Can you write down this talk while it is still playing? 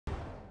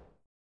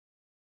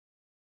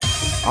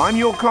I'm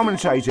your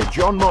commentator,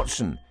 John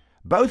Motson.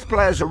 Both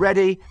players are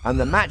ready and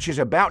the match is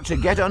about to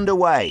get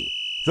underway.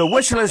 The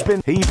whistle has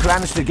been... He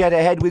plans to get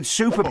ahead with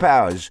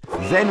superpowers.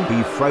 Then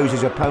he froze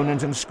his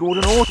opponent and scored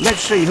an auto.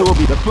 Let's see who will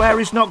be... The player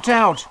is knocked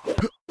out.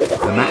 The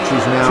match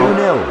is now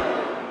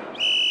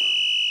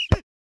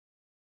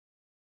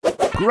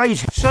 2-0. Great.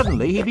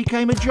 Suddenly he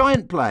became a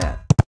giant player.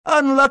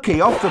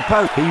 Unlucky, off the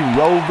post. He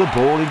rolled the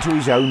ball into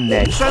his own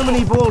net. So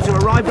many balls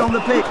have arrived on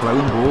the pitch.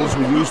 Lone balls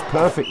were used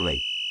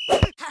perfectly.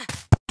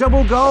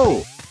 Double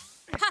goal.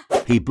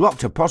 He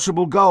blocked a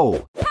possible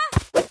goal.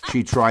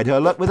 She tried her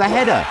luck with a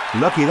header.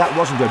 Lucky that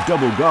wasn't a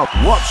double goal.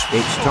 Watch,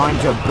 it's time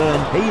to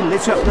burn. He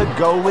lit up the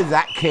goal with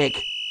that kick.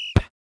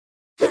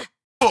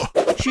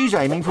 She's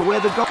aiming for where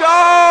the goal...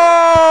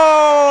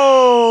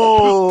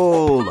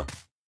 Goal!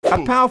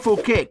 A powerful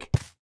kick.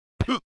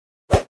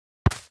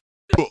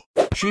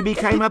 She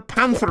became a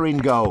panther in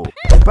goal.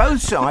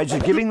 Both sides are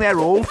giving their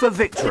all for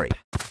victory.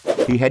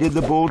 He headed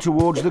the ball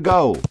towards the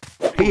goal.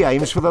 He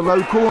aims for the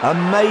low corner.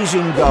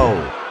 Amazing goal.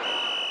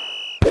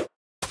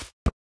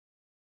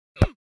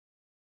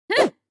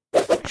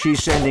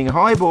 She's sending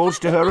high balls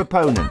to her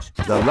opponent.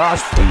 The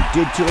last he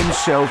did to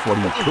himself what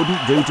he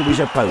couldn't do to his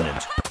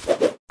opponent.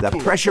 The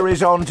pressure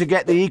is on to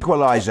get the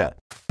equaliser.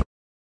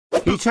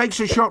 He takes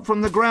a shot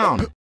from the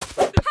ground.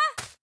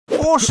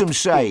 Awesome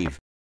save.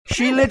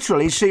 She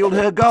literally sealed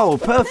her goal.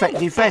 Perfect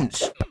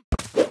defence.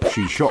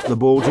 She shot the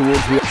ball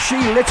towards the... She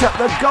lit up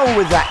the goal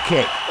with that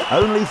kick.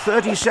 Only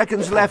 30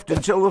 seconds left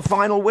until the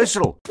final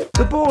whistle.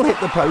 The ball hit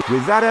the post.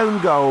 With that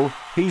own goal,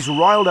 he's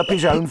riled up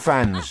his own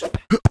fans.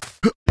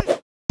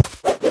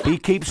 He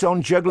keeps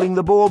on juggling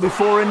the ball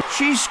before him.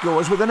 She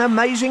scores with an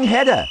amazing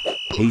header.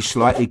 He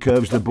slightly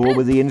curves the ball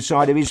with the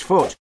inside of his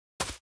foot.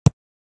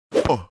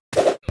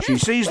 She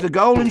sees the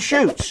goal and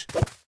shoots.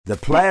 The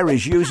player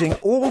is using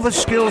all the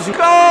skills.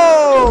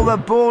 Goal! The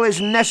ball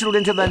is nestled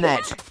into the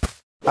net.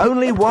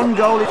 Only one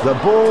goal. The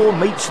ball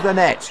meets the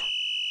net.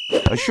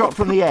 A shot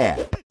from the air.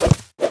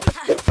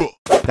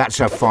 That's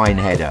a fine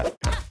header.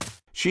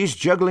 She's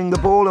juggling the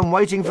ball and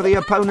waiting for the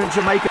opponent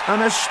to make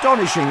an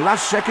astonishing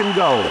last-second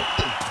goal.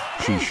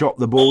 She shot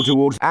the ball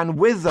towards... And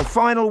with the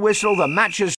final whistle, the match has...